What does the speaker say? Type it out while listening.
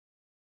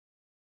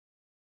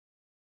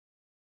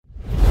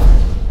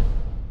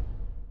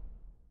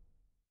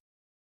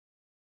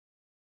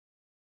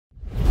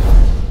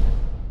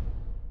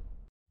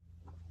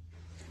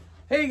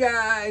Hey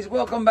guys,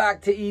 welcome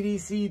back to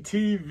EDC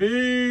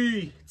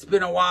TV. It's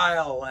been a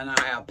while and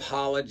I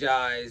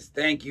apologize.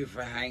 Thank you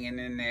for hanging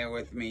in there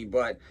with me,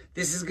 but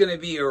this is going to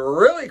be a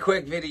really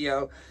quick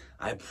video.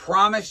 I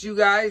promise you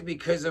guys,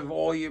 because of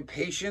all your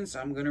patience,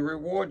 I'm going to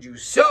reward you.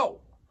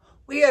 So,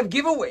 we have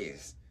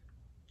giveaways.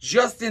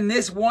 Just in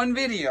this one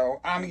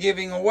video, I'm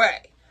giving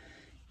away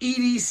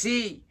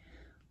EDC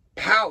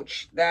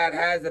pouch that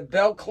has a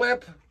belt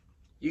clip.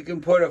 You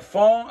can put a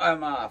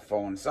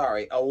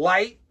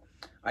light,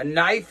 a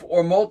knife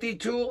or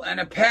multi-tool, and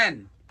a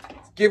pen.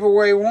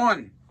 Giveaway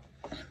one.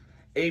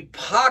 A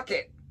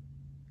pocket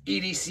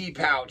EDC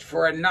pouch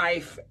for a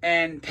knife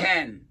and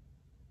pen.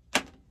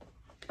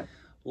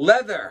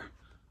 Leather.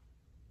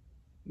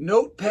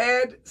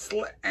 Notepad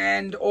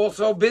and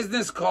also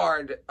business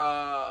card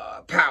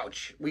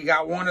pouch. We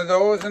got one of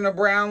those in a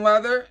brown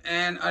leather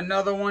and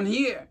another one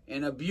here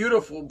in a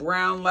beautiful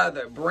brown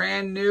leather.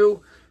 Brand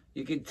new.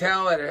 You can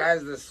tell that it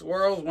has the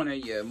swirls when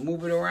you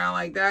move it around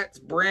like that. It's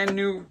brand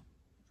new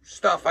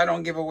stuff. I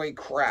don't give away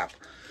crap.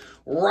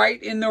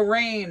 Right in the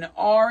Rain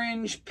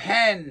orange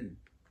pen,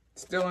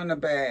 still in the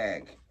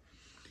bag.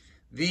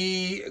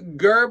 The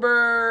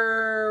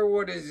Gerber,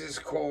 what is this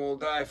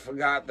called? I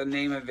forgot the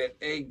name of it.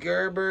 A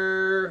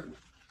Gerber,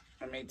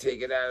 let me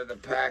take it out of the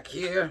pack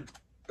here.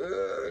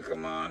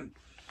 Come on.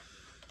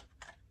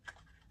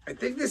 I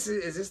think this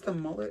is this the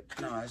mullet?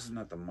 No, this is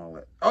not the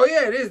mullet. Oh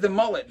yeah, it is the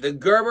mullet, the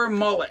Gerber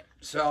mullet.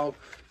 So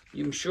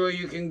I'm sure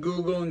you can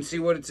Google and see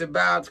what it's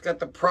about. It's got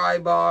the pry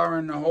bar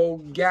and the whole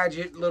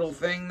gadget little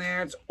thing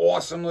there. It's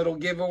awesome little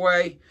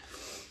giveaway.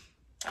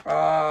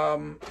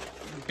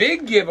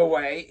 Big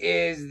giveaway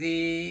is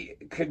the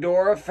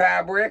Kedora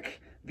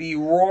Fabric, the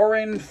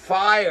Roaring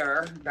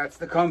Fire, that's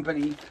the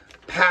company,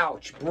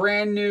 pouch.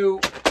 Brand new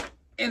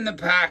in the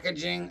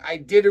packaging. I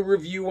did a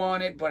review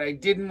on it, but I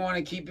didn't want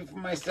to keep it for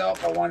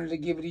myself. I wanted to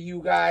give it to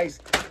you guys.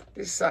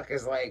 This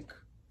sucker's like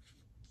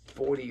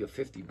 40 or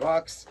 50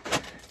 bucks.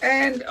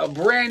 And a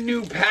brand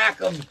new pack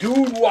of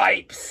Dude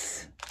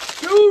Wipes.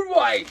 Dude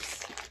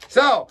Wipes.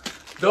 So,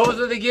 those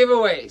are the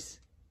giveaways.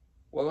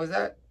 What was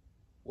that?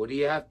 What do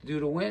you have to do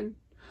to win?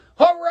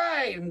 All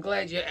right, I'm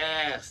glad you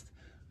asked.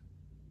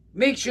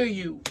 Make sure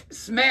you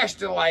smash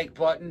the like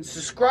button.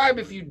 Subscribe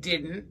if you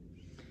didn't.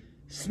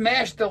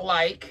 Smash the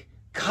like.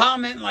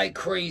 Comment like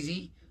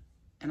crazy.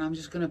 And I'm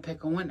just going to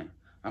pick a winner.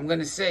 I'm going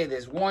to say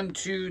there's 1,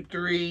 2,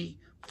 3,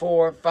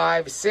 4,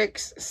 5,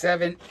 6,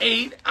 7,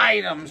 8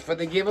 items for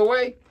the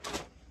giveaway.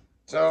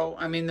 So,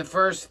 I mean, the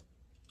first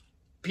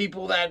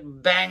people that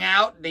bang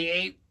out,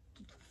 the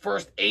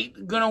first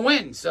 8 gonna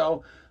win.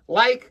 So,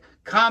 like,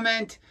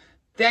 comment.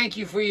 Thank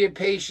you for your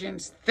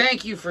patience.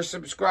 Thank you for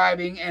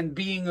subscribing and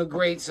being a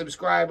great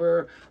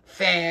subscriber,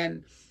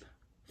 fan,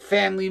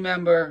 family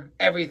member,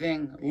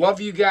 everything. Love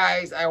you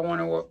guys. I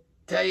want to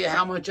tell you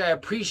how much I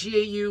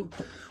appreciate you.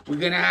 We're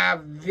going to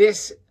have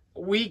this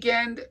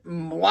weekend a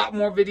lot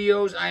more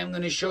videos. I am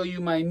going to show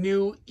you my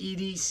new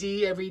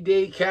EDC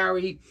everyday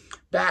carry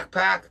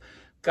backpack.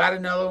 Got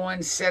another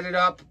one, set it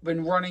up,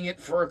 been running it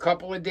for a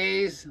couple of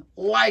days,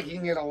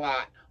 liking it a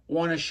lot.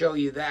 Want to show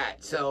you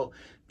that. So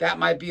that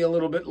might be a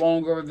little bit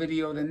longer of a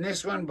video than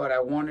this one, but I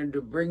wanted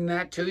to bring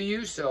that to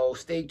you, so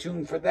stay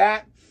tuned for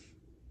that.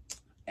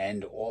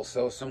 And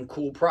also some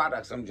cool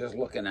products. I'm just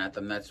looking at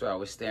them. That's why I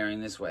was staring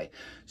this way.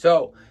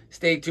 So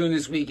stay tuned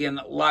this weekend.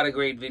 A lot of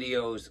great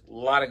videos. A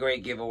lot of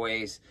great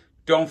giveaways.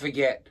 Don't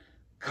forget,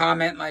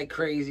 comment like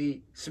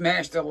crazy.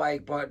 Smash the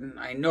like button.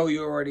 I know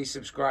you're already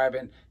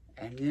subscribing.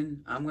 And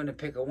then I'm going to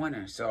pick a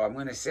winner. So I'm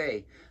going to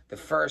say the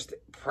first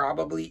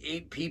probably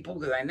 8 people,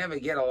 because I never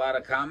get a lot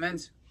of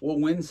comments, will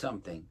win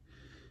something.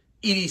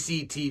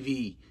 EDC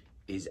TV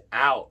is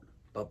out.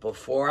 But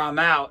before I'm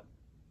out,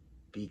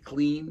 be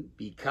clean,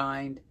 be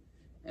kind,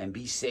 and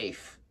be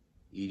safe.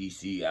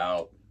 EDC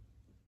out.